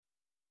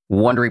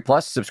Wondery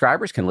Plus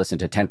subscribers can listen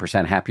to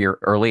 10% Happier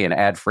early and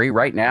ad-free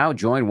right now.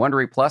 Join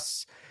Wondery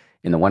Plus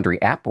in the Wondery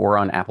app or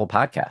on Apple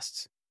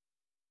Podcasts.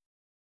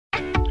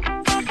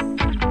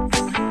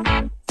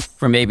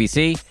 From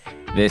ABC,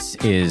 this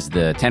is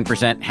the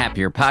 10%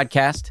 Happier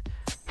podcast.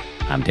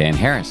 I'm Dan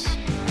Harris.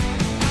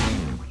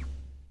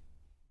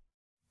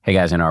 Hey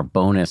guys, in our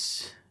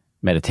bonus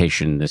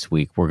meditation this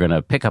week, we're going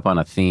to pick up on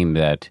a theme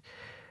that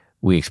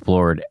we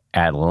explored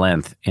at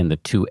length in the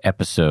 2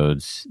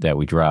 episodes that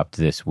we dropped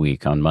this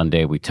week. On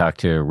Monday, we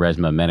talked to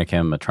Resmaa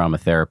Menakem, a trauma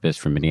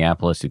therapist from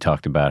Minneapolis, who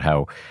talked about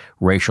how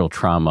racial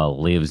trauma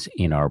lives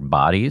in our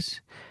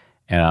bodies.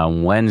 And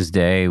on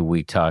Wednesday,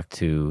 we talked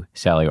to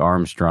Sally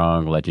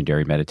Armstrong,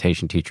 legendary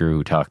meditation teacher,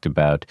 who talked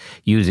about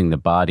using the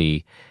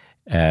body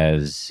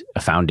as a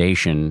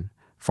foundation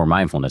for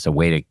mindfulness, a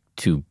way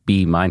to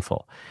be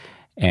mindful.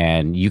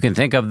 And you can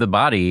think of the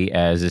body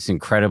as this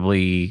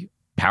incredibly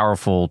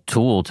powerful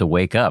tool to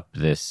wake up.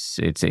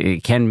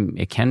 It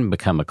can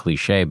become a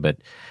cliche, but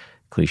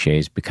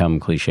cliches become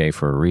cliche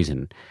for a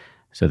reason.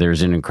 So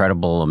there's an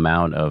incredible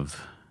amount of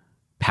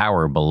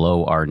power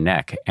below our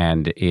neck,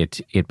 and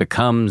it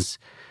becomes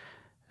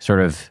sort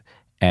of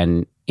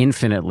an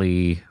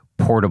infinitely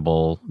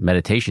portable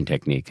meditation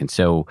technique. And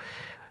so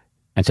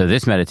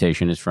this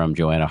meditation is from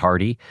Joanna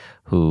Hardy,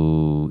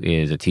 who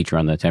is a teacher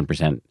on the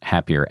 10%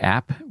 Happier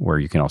app, where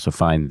you can also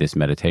find this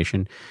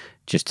meditation.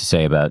 Just to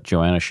say about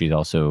Joanna, she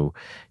also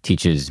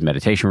teaches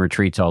meditation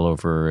retreats all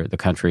over the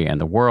country and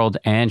the world,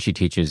 and she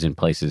teaches in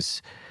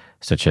places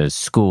such as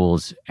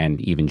schools and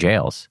even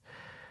jails.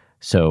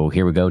 So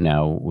here we go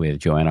now with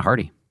Joanna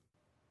Hardy.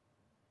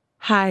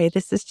 Hi,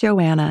 this is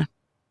Joanna.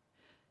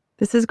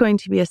 This is going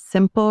to be a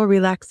simple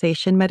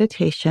relaxation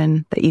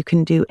meditation that you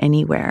can do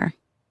anywhere.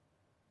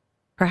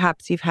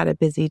 Perhaps you've had a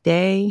busy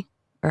day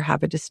or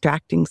have a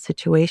distracting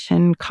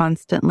situation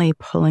constantly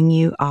pulling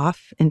you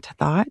off into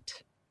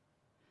thought.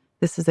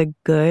 This is a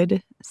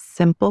good,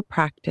 simple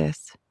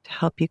practice to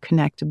help you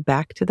connect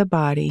back to the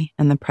body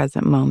and the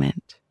present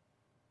moment.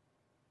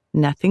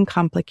 Nothing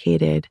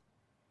complicated,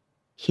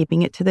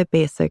 keeping it to the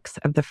basics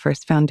of the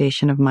first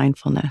foundation of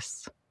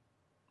mindfulness,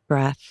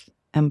 breath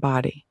and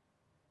body.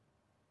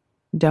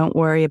 Don't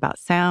worry about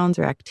sounds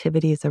or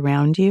activities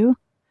around you.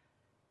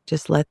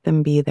 Just let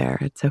them be there.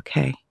 It's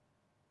okay.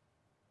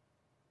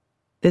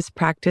 This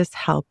practice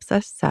helps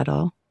us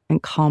settle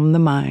and calm the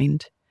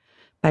mind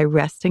by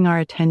resting our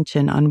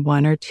attention on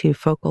 1 or 2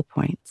 focal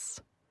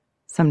points,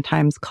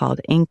 sometimes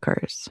called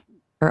anchors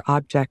or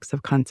objects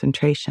of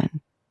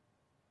concentration.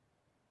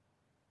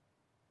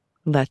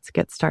 Let's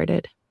get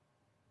started.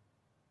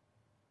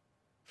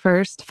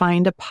 First,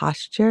 find a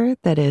posture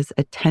that is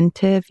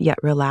attentive yet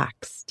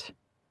relaxed.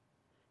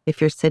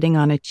 If you're sitting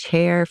on a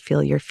chair,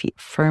 feel your feet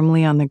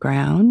firmly on the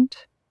ground,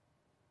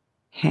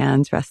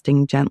 hands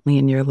resting gently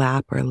in your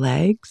lap or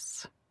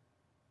legs,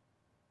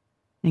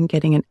 and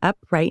getting an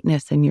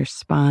uprightness in your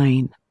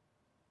spine.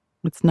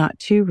 It's not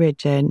too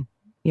rigid,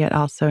 yet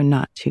also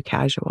not too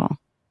casual.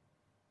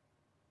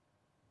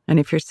 And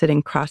if you're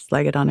sitting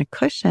cross-legged on a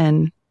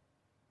cushion,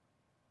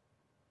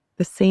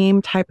 the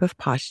same type of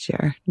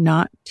posture,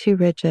 not too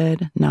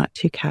rigid, not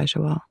too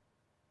casual.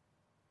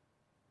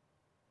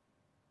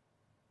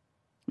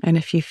 And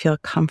if you feel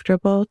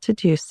comfortable to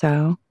do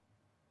so,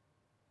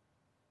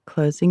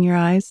 closing your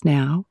eyes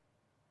now,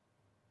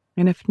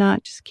 and if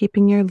not, just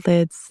keeping your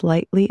lids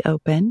slightly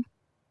open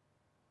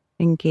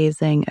and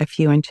gazing a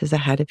few inches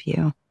ahead of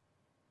you.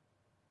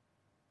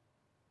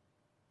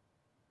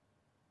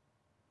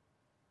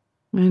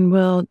 And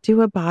we'll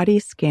do a body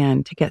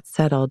scan to get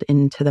settled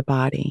into the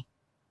body,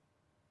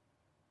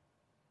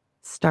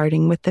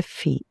 starting with the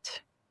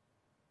feet.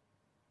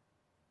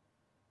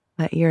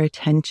 Let your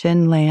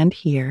attention land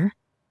here.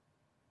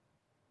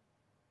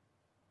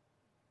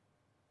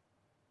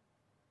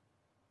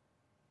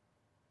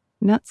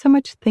 Not so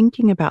much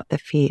thinking about the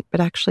feet, but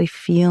actually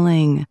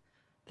feeling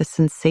the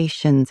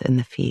sensations in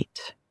the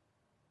feet.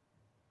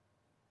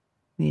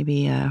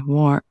 Maybe a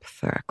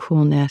warmth or a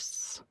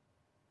coolness,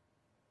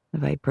 a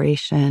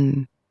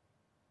vibration,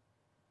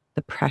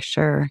 the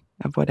pressure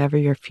of whatever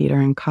your feet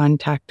are in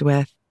contact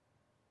with.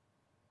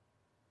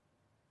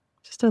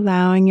 Just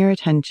allowing your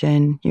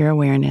attention, your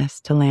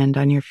awareness to land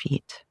on your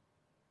feet.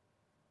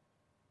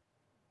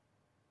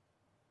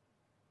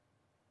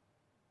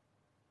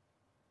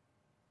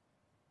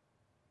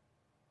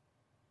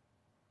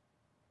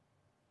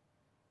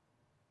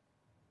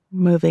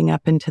 Moving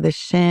up into the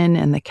shin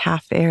and the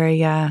calf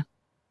area.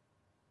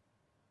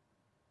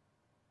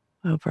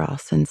 Overall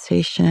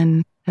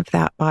sensation of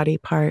that body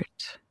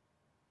part.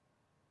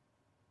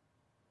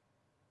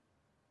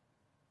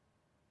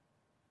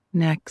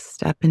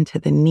 Next, up into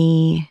the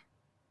knee.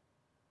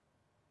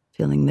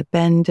 Feeling the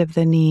bend of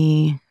the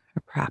knee,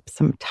 or perhaps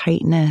some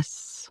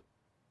tightness,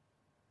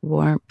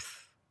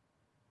 warmth,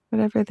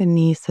 whatever the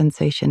knee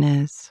sensation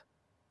is.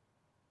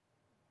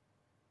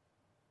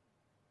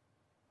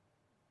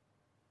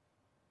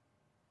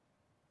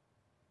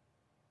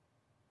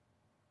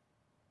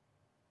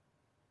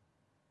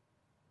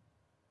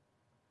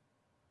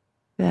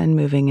 Then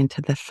moving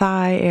into the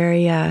thigh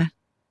area,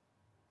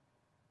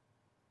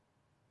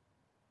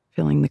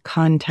 feeling the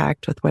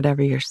contact with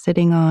whatever you're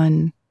sitting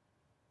on.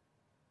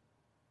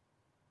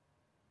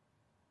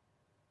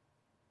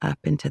 Up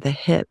into the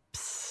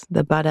hips,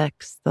 the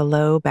buttocks, the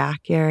low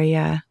back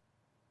area.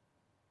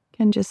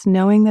 And just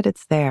knowing that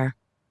it's there.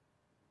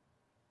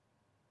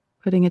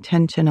 Putting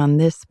attention on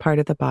this part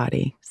of the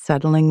body,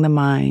 settling the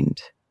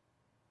mind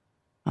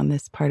on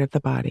this part of the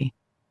body.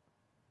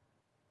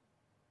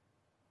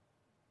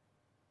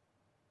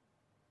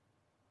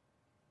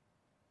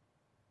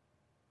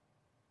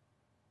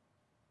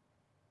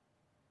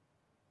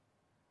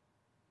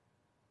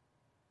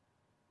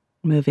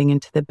 Moving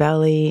into the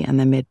belly and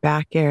the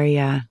mid-back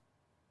area.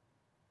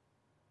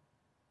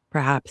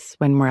 Perhaps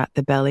when we're at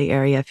the belly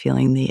area,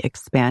 feeling the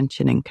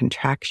expansion and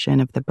contraction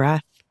of the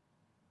breath.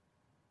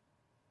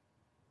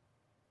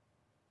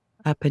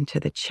 Up into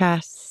the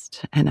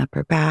chest and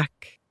upper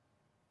back.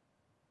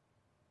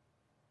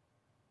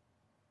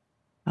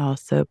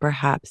 Also,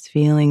 perhaps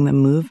feeling the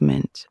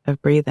movement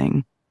of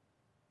breathing.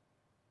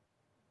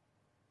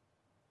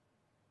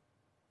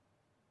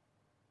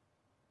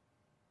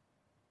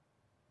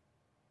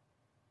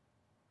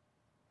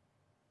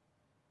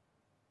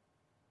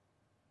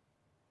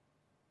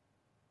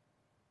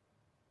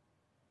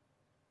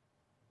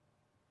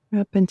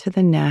 Up into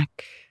the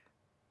neck,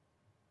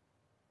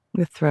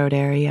 the throat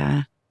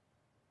area,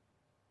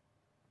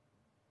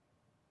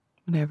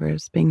 whatever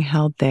is being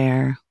held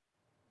there.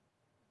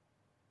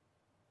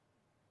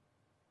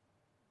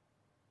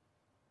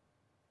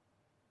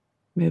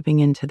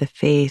 Moving into the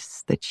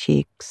face, the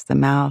cheeks, the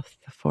mouth,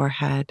 the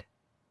forehead,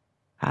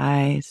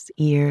 eyes,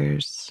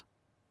 ears,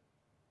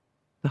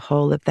 the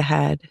whole of the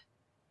head.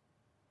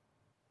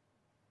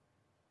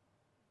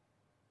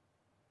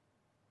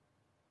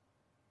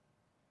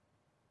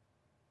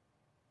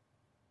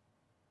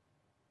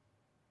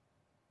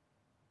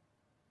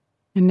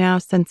 And now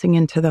sensing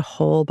into the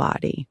whole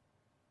body.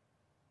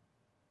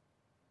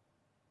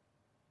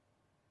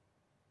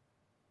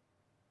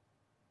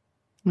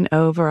 An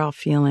overall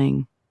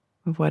feeling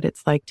of what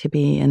it's like to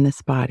be in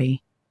this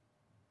body.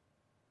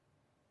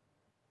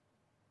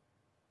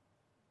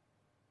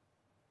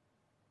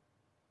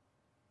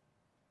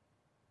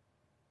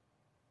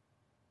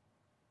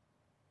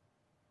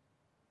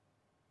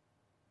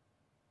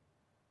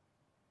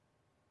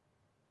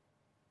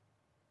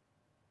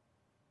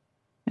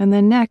 And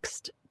then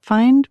next,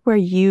 find where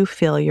you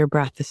feel your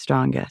breath the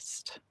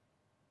strongest.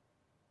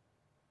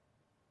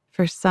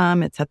 For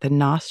some, it's at the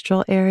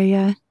nostril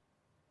area.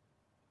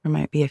 There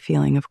might be a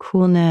feeling of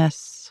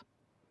coolness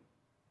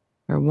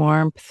or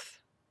warmth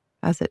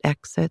as it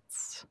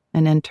exits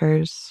and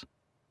enters.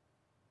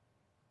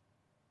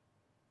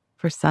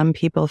 For some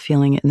people,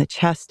 feeling it in the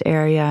chest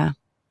area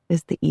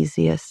is the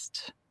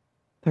easiest,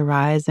 the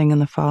rising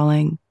and the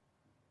falling.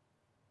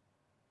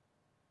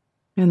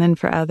 And then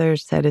for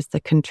others, that is the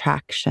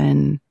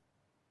contraction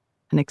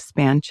and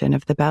expansion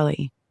of the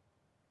belly.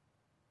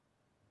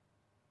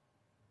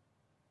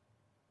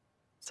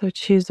 So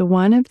choose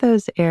one of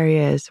those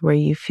areas where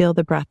you feel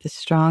the breath the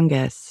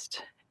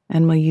strongest,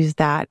 and we'll use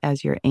that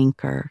as your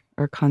anchor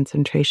or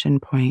concentration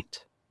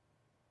point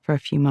for a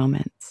few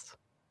moments.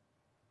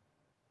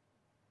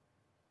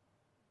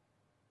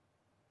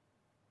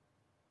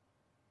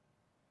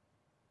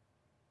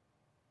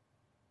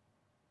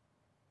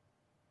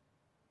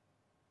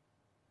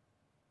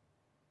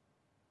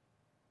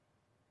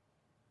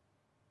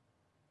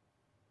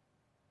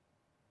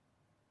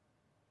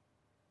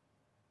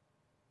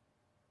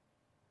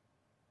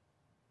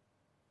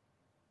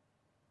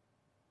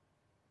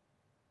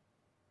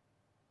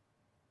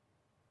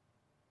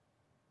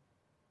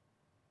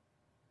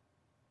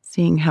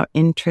 Seeing how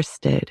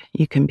interested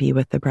you can be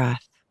with the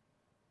breath,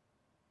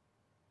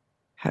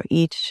 how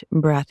each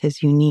breath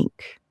is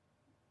unique.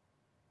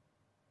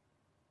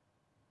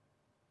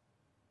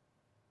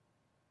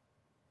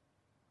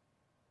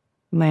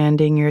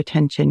 Landing your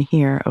attention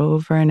here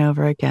over and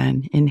over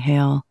again.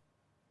 Inhale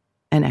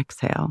and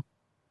exhale.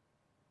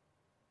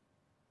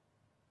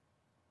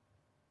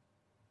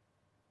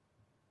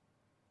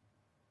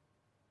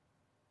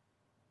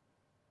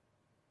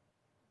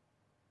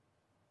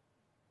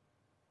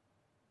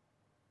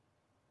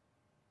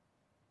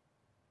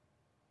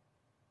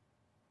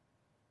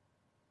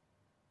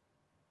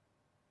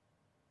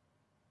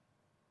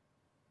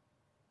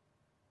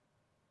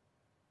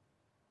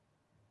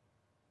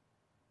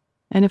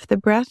 And if the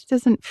breath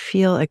doesn't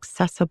feel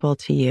accessible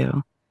to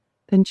you,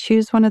 then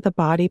choose one of the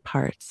body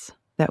parts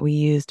that we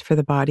used for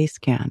the body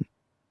scan.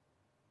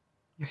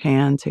 Your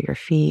hands or your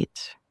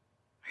feet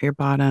or your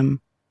bottom.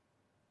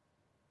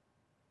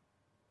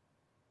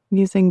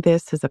 Using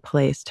this as a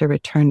place to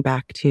return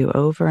back to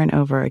over and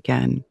over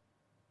again.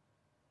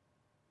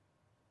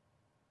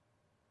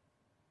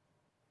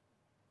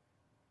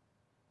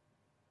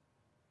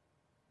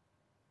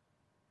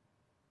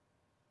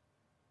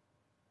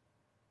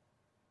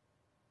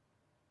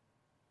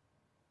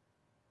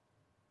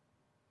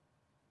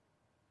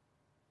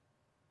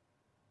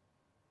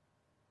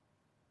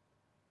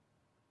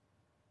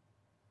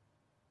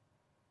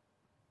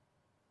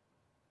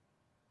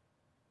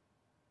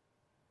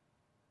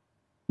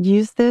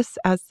 Use this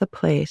as the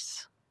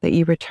place that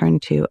you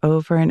return to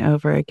over and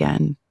over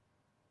again,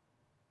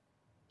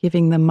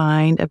 giving the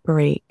mind a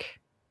break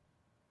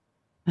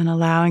and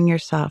allowing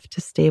yourself to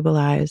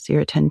stabilize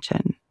your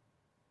attention.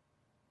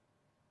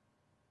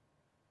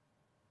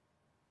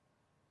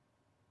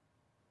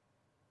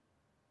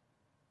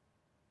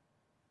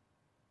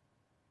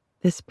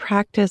 This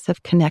practice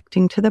of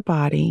connecting to the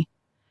body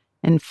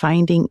and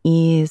finding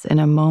ease in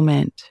a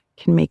moment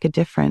can make a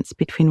difference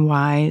between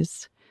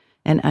wise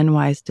and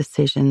unwise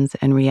decisions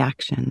and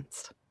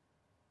reactions.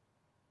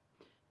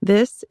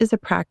 This is a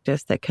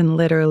practice that can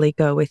literally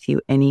go with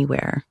you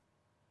anywhere.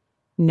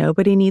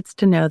 Nobody needs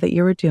to know that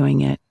you are doing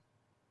it,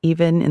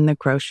 even in the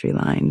grocery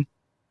line.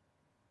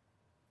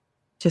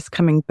 Just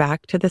coming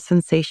back to the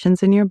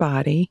sensations in your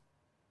body,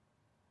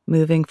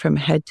 moving from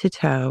head to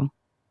toe,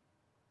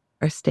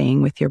 or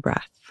staying with your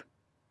breath.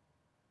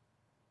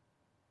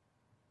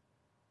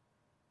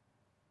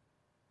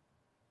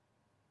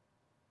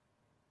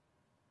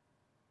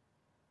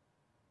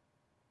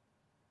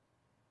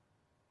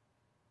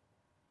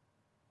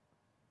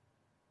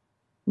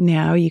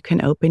 Now you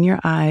can open your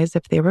eyes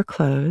if they were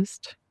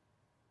closed,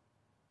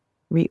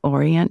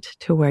 reorient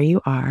to where you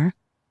are,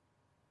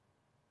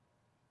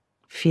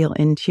 feel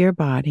into your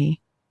body,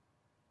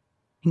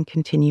 and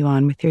continue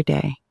on with your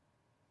day.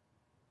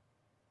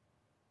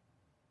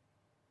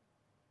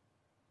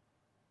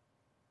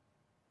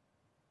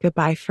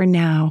 Goodbye for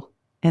now,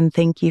 and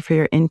thank you for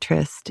your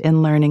interest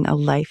in learning a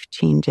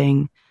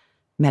life-changing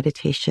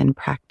meditation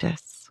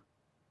practice.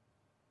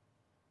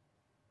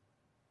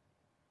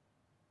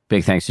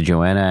 Big thanks to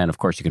Joanna. And of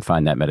course, you can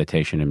find that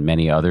meditation and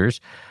many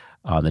others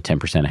on the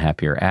 10%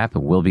 Happier app.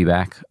 And we'll be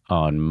back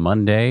on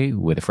Monday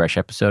with a fresh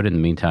episode. In the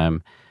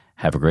meantime,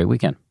 have a great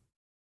weekend.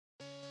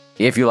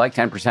 If you like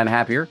 10%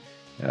 Happier,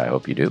 and I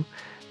hope you do,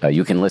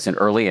 you can listen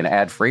early and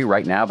ad-free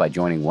right now by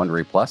joining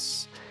Wondery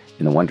Plus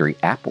in the Wondery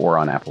app or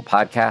on Apple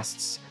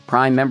Podcasts.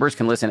 Prime members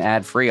can listen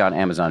ad-free on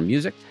Amazon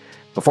Music.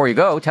 Before you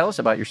go, tell us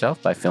about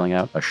yourself by filling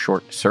out a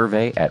short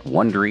survey at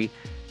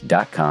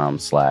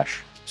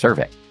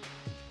Wondery.com/survey.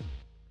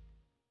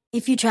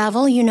 If you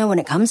travel, you know when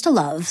it comes to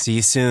love. See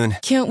you soon.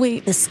 Can't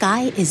wait. The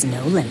sky is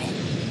no limit.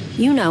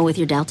 You know with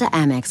your Delta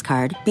Amex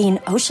card, being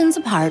oceans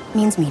apart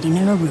means meeting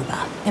in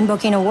Aruba. And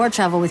booking a war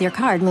travel with your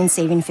card means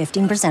saving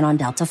 15% on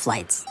Delta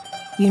flights.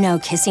 You know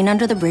kissing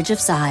under the Bridge of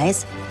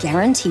Sighs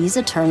guarantees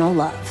eternal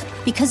love.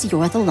 Because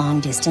you're the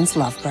long-distance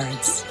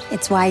lovebirds.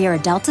 It's why you're a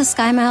Delta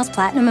SkyMiles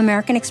Platinum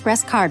American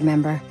Express card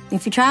member.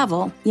 If you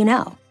travel, you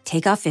know.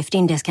 Take off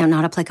 15 discount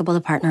not applicable to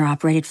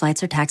partner-operated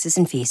flights or taxes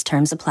and fees.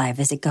 Terms apply.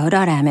 Visit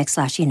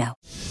go.amex/you-know.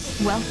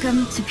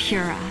 Welcome to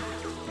Pura,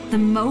 the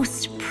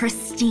most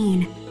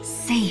pristine,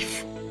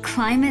 safe,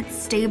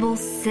 climate-stable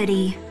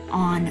city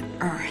on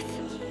Earth.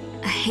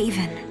 A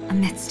haven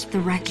amidst the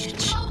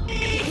wreckage.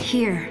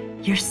 Here,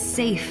 you're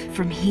safe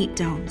from heat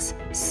domes,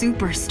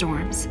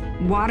 superstorms,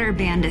 water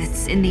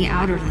bandits in the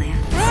outer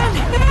lands.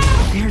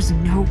 There's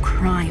no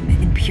crime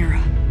in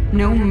Pura.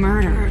 No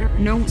murder,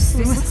 no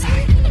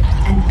suicide.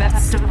 And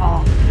best of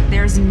all,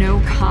 there's no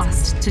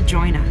cost to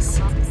join us.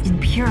 In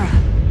Pura,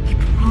 we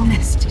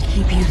promise to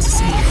keep you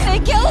safe. They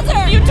killed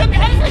her! You took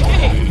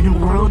everything! In a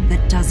world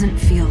that doesn't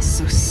feel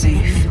so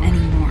safe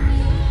anymore,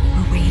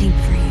 we're waiting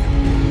for you.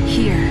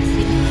 Here,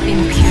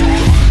 in Pura.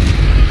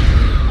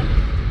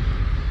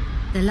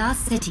 The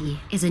Last City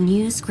is a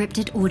new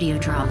scripted audio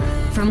drama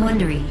from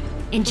Wondery.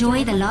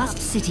 Enjoy The Last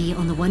City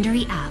on the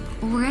Wondery app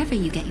or wherever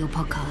you get your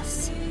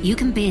podcasts. You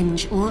can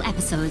binge all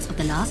episodes of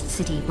The Last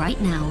City right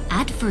now,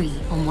 ad-free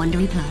on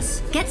Wondery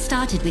Plus. Get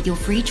started with your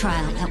free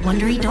trial at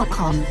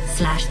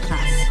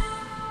Wondery.com/plus.